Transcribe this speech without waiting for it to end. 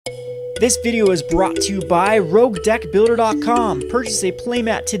This video is brought to you by Roguedeckbuilder.com. Purchase a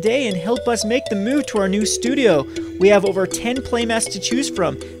playmat today and help us make the move to our new studio. We have over 10 playmats to choose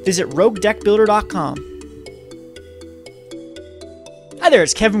from. Visit Roguedeckbuilder.com. Hi there,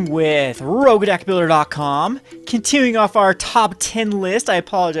 it's Kevin with Roguedeckbuilder.com. Continuing off our top 10 list. I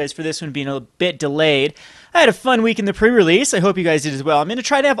apologize for this one being a bit delayed. I had a fun week in the pre-release. I hope you guys did as well. I'm going to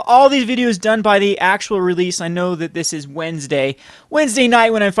try to have all these videos done by the actual release. I know that this is Wednesday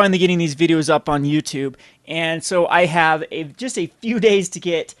night when I'm finally getting these videos up on YouTube. And so I have just a few days to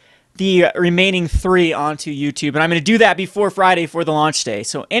get the remaining 3 onto YouTube. And I'm going to do that before Friday for the launch day.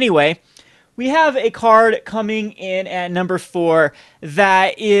 So anyway, we have a card coming in at number 4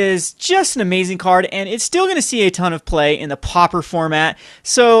 that is just an amazing card, and it's still going to see a ton of play in the Pauper format.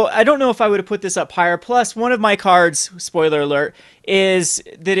 So I don't know if I would have put this up higher. Plus, one of my cards, spoiler alert,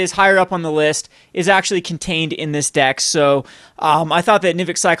 that is higher up on the list is actually contained in this deck. So I thought that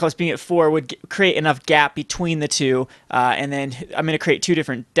Nivix Cyclops being at 4 would create enough gap between the two, and then I'm going to create 2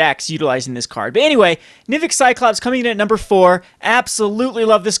 different decks utilizing this card. But anyway, Nivix Cyclops coming in at number 4. Absolutely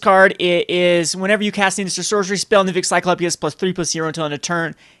love this card. It is whenever you cast an instant sorcery spell, Nivix Cyclops gets +3/+0 until end of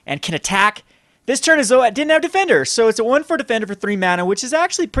turn and can attack. This turn is though it didn't have Defender, so it's a 1 for Defender for 3 mana, which is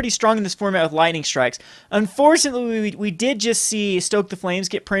actually pretty strong in this format with Lightning Strikes. Unfortunately, we did just see Stoke the Flames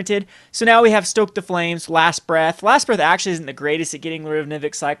get printed, so now we have Stoke the Flames, Last Breath. Last Breath actually isn't the greatest at getting rid of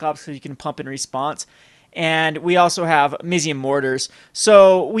Nivix Cyclops, so you can pump in response. And we also have Mizzium Mortars.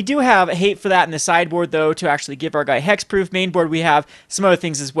 So we do have a hate for that in the sideboard, though, to actually give our guy hexproof. Main board, we have some other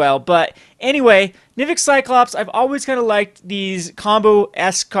things as well. But anyway, Nivix Cyclops, I've always kind of liked these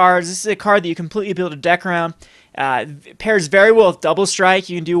combo-esque cards. This is a card that you completely build a deck around. Pairs very well with Double Strike.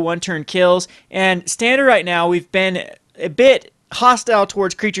 You can do 1-turn kills. And standard right now, we've been a bit hostile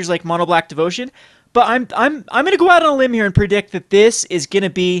towards creatures like Mono Black Devotion. But I'm going to go out on a limb here and predict that this is going to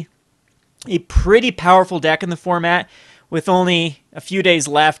be a pretty powerful deck in the format with only a few days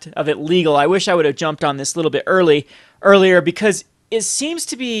left of it legal. I wish I would have jumped on this a little bit earlier because it seems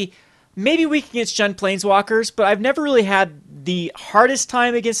to be maybe weak against Jund Planeswalkers, but I've never really had the hardest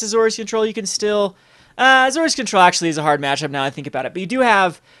time against Azorius Control. You can still... Azorius Control actually is a hard matchup now I think about it, but you do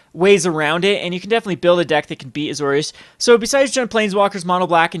have ways around it, and you can definitely build a deck that can beat Azorius. So besides Jund Planeswalkers, Mono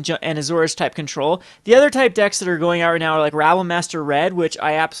Black, and Azorius type control, the other type decks that are going out right now are like Rabblemaster Red, which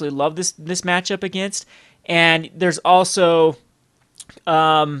I absolutely love this matchup against, and there's also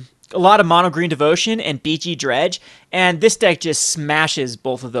a lot of Mono Green Devotion and BG Dredge, and this deck just smashes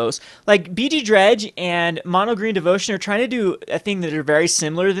both of those. Like, BG Dredge and Mono Green Devotion are trying to do a thing that are very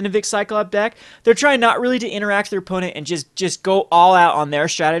similar to the Nivix Cyclops deck. They're trying not really to interact with their opponent and just go all out on their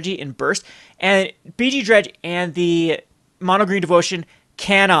strategy and burst. And BG Dredge and the Mono Green Devotion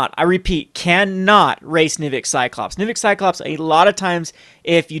cannot, I repeat, cannot race Nivix Cyclops. Nivix Cyclops, a lot of times,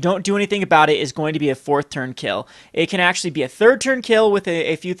 if you don't do anything about it, is going to be a 4th turn kill. It can actually be a 3rd turn kill with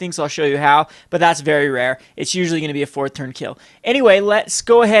a few things. I'll show you how, but that's very rare. It's usually going to be a 4th turn kill. Anyway, let's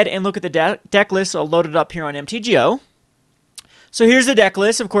go ahead and look at the deck list. I'll load it up here on MTGO. So here's the deck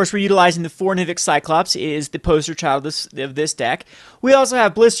list. Of course, we're utilizing the 4 Nivix Cyclops. It is the poster child of this deck. We also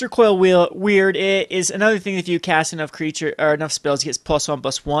have Blistercoil Weird. It is another thing that if you cast enough enough spells, it gets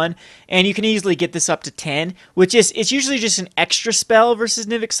 +1/+1, and you can easily get this up to 10, which is it's usually just an extra spell versus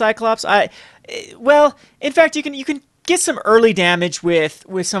Nivix Cyclops. Well, in fact, you can get some early damage with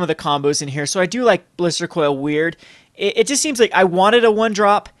some of the combos in here. So I do like Blistercoil Weird. It just seems like I wanted a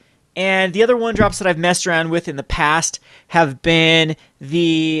 1-drop. And the other 1-drops that I've messed around with in the past have been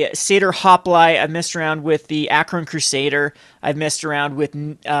the Satyr Hoplite. I've messed around with the Akron Crusader. I've messed around with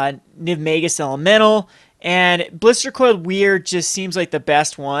Niv Magus Elemental. And Blistercoil Weird just seems like the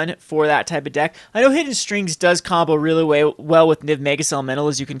best one for that type of deck. I know Hidden Strings does combo really well with Niv Magus Elemental,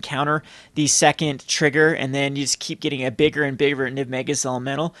 as you can counter the 2nd trigger, and then you just keep getting a bigger and bigger Niv Magus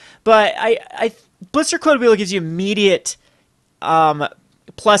Elemental. But Blistercoil Weird gives you immediate...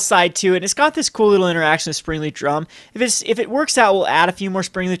 plus side to it, and it's got this cool little interaction with Springleaf Drum. If it works out, we'll add a few more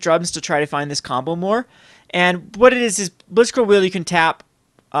Springleaf Drums to try to find this combo more. And what it is Blistercoil Weird you can tap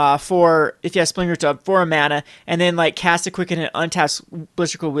for, if you have Springleaf Drum, for a mana, and then like cast a Quicken and untap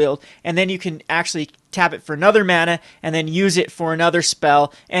Blistercoil Weird, and then you can actually tap it for another mana, and then use it for another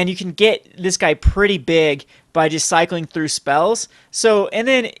spell, and you can get this guy pretty big by just cycling through spells. So, and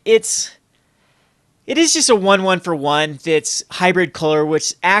then it is just a 1/1 for 1 that's hybrid color,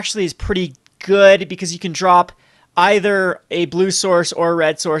 which actually is pretty good because you can drop either a blue source or a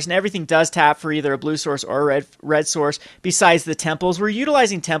red source, and everything does tap for either a blue source or a red source besides the temples. We're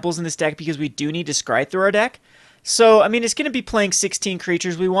utilizing temples in this deck because we do need to scry through our deck. So, I mean, it's going to be playing 16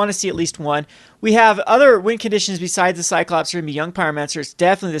 creatures. We want to see at least one. We have other win conditions besides the Cyclops. Are going to be Young Pyromancer. It's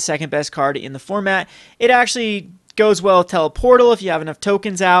definitely the second best card in the format. It actually goes well with Teleportal if you have enough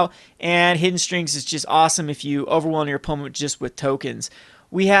tokens out, and Hidden Strings is just awesome if you overwhelm your opponent just with tokens.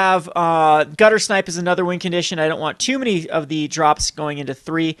 We have Guttersnipe is another win condition. I don't want too many of the drops going into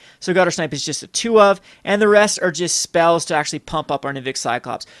 3, so Guttersnipe is just a 2 of, and the rest are just spells to actually pump up our Nivix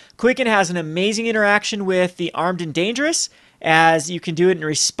Cyclops. Quicken has an amazing interaction with the Armed and Dangerous, as you can do it in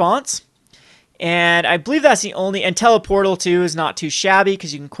response. And I believe that's the only, and Teleportal too is not too shabby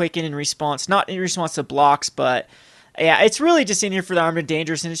because you can Quicken in response, not in response to blocks, but yeah, it's really just in here for the Armed and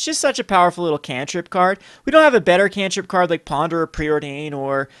Dangerous, and it's just such a powerful little cantrip card. We don't have a better cantrip card like Ponder or Preordain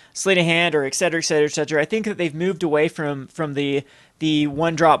or Sleight of Hand or etc, etc, etc. I think that they've moved away from the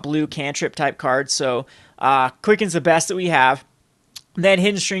 1-drop blue cantrip type cards, so Quicken's the best that we have. Then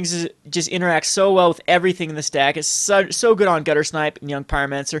Hidden Strings just interacts so well with everything in this deck. It's so good on Guttersnipe and Young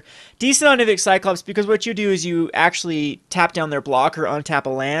Pyromancer. Decent on Nivix Cyclops because what you do is you actually tap down their block or untap a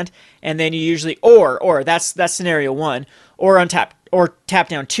land, and then you usually or that's scenario 1, or untap or tap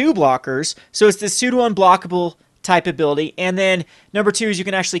down 2 blockers. So it's the pseudo unblockable type ability, and then number 2 is you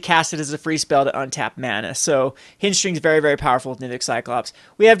can actually cast it as a free spell to untap mana. So Hidden Strings very, very powerful with Nivix Cyclops.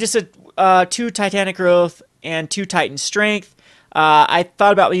 We have just a 2 Titanic Growth and 2 Titan Strength. I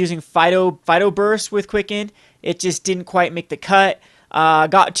thought about using Fido Burst with Quicken. It just didn't quite make the cut.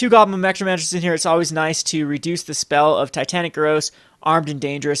 Got 2 Goblin Electromancers in here. It's always nice to reduce the spell of Titanic Growth, Armed and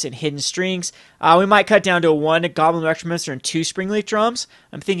Dangerous, and Hidden Strings. We might cut down to 1 Goblin Electromancer and 2 Springleaf Drums.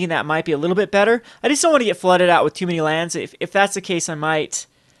 I'm thinking that might be a little bit better. I just don't want to get flooded out with too many lands. If that's the case, I might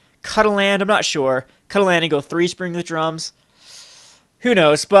cut a land. I'm not sure. Cut a land and go 3 Springleaf Drums. Who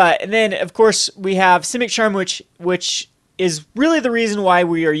knows? But and then, of course, we have Simic Charm, which is really the reason why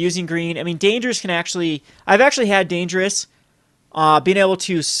we are using green. I mean, Dangerous can actually... I've actually had Dangerous being able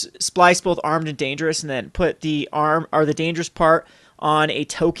to splice both Armed and Dangerous and then put the the Dangerous part on a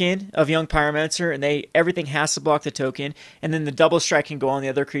token of Young Pyromancer, and everything has to block the token, and then the double strike can go on the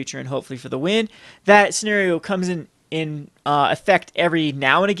other creature and hopefully for the win. That scenario comes in effect every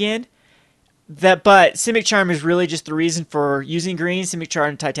now and again. But Simic Charm is really just the reason for using green. Simic Charm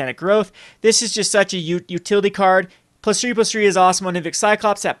and Titanic Growth. This is just such a utility card. +3/+3 is awesome on Nivix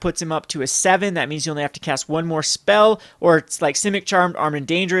Cyclops. That puts him up to a 7. That means you only have to cast 1 more spell, or it's like Simic Charm, Armed and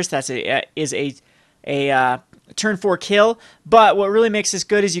Dangerous. That's a turn 4 kill. But what really makes this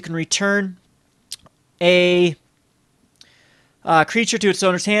good is you can return a creature to its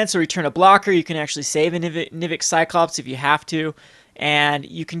owner's hand. So return a blocker. You can actually save a Nivix Cyclops if you have to. And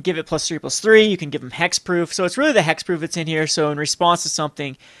you can give it +3/+3. You can give them hexproof. So it's really the hexproof that's in here. So in response to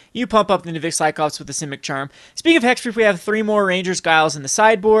something, you pump up the Nivix Cyclops with the Simic Charm. Speaking of hexproof, we have 3 more Rangers Guiles in the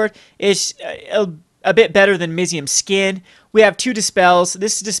sideboard. It's a bit better than Mizzium Skin. We have 2 Dispels.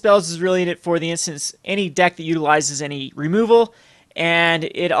 This Dispels is really in it for the instance any deck that utilizes any removal. And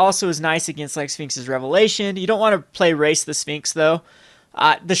it also is nice against like Sphinx's Revelation. You don't want to play Race the Sphinx though.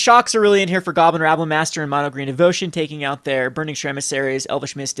 The shocks are really in here for Goblin Electromancer and Mono Green Devotion, taking out their Burning Emissaries,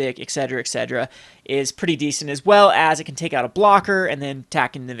 Elvish Mystic, etc., is pretty decent, as well as it can take out a blocker and then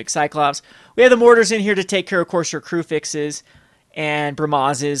attack in Nivix Cyclops. We have the Mortars in here to take care, of course, your crew fixes and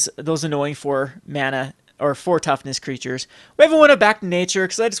Bramazes, those annoying 4 mana or 4 toughness creatures. We have a 1 of Back to Nature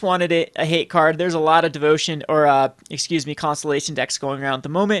because I just wanted a hate card. There's a lot of Devotion or Constellation decks going around at the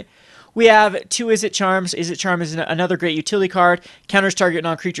moment. We have 2 Izzet Charms. Izzet Charm is another great utility card. Counters target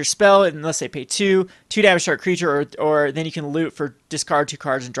non-creature spell unless they pay 2 damage to our creature, or then you can loot for discard 2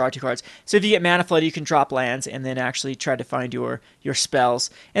 cards and draw 2 cards. So if you get Mana Flood, you can drop lands and then actually try to find your spells.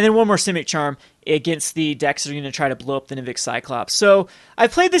 And then 1 more Simic Charm against the decks that are going to try to blow up the Nivix Cyclops. So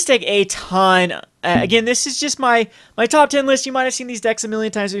I've played this deck a ton. Again, this is just my top 10 list. You might have seen these decks a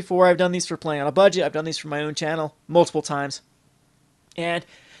million times before. I've done these for playing on a budget. I've done these for my own channel multiple times. And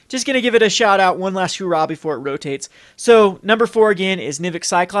just going to give it a shout out, one last hoorah before it rotates. So, number 4 again is Nivix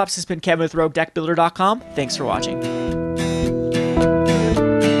Cyclops. This has been Kevin with Roguedeckbuilder.com. Thanks for watching.